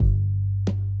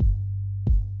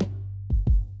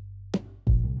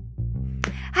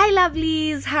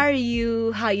Lovelies, how are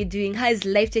you? How are you doing? How is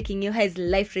life taking you? How is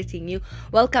life treating you?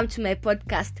 Welcome to my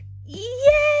podcast.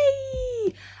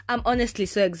 Yay! I'm honestly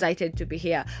so excited to be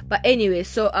here. But anyway,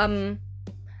 I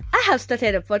have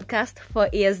started a podcast 4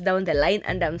 years down the line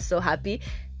and I'm so happy.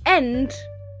 And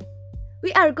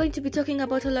we are going to be talking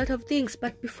about a lot of things.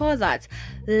 But before that,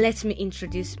 let me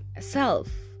introduce myself.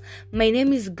 My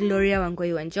name is Gloria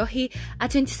Wangui Wanjohi, a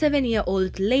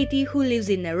 27-year-old lady who lives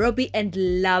in Nairobi and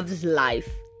loves life.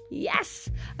 Yes,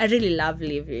 I really love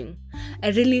living.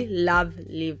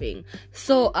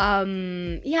 So,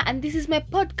 and this is my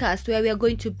podcast where we are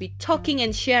going to be talking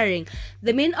and sharing.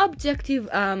 The main objective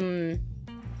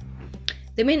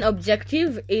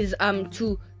is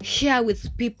to share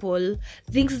with people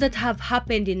things that have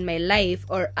happened in my life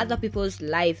or other people's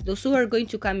life, those who are going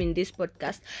to come in this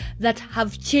podcast, that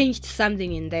have changed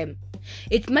something in them.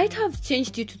 It might have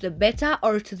changed you to the better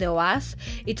or to the worse.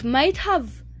 It might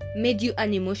have made you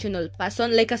an emotional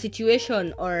person, like a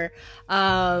situation or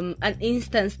an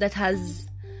instance that has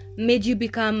made you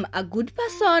become a good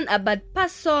person, a bad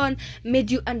person,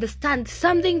 made you understand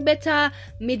something better,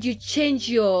 made you change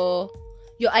your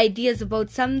ideas about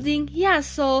something.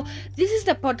 So this is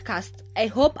the podcast. I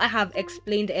hope I have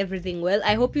explained everything well.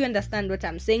 I hope you understand what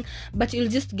I'm saying, but you'll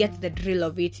just get the drill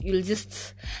of it.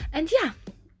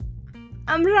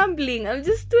 I'm rambling. I'm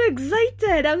just too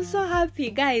excited. I'm so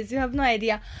happy, guys. You have no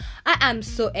idea. I am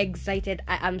so excited.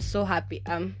 I am so happy.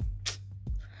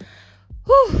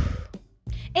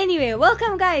 Anyway,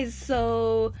 welcome, guys.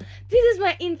 So this is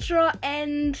my intro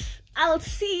and I'll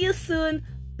see you soon.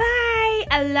 Bye.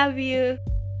 I love you.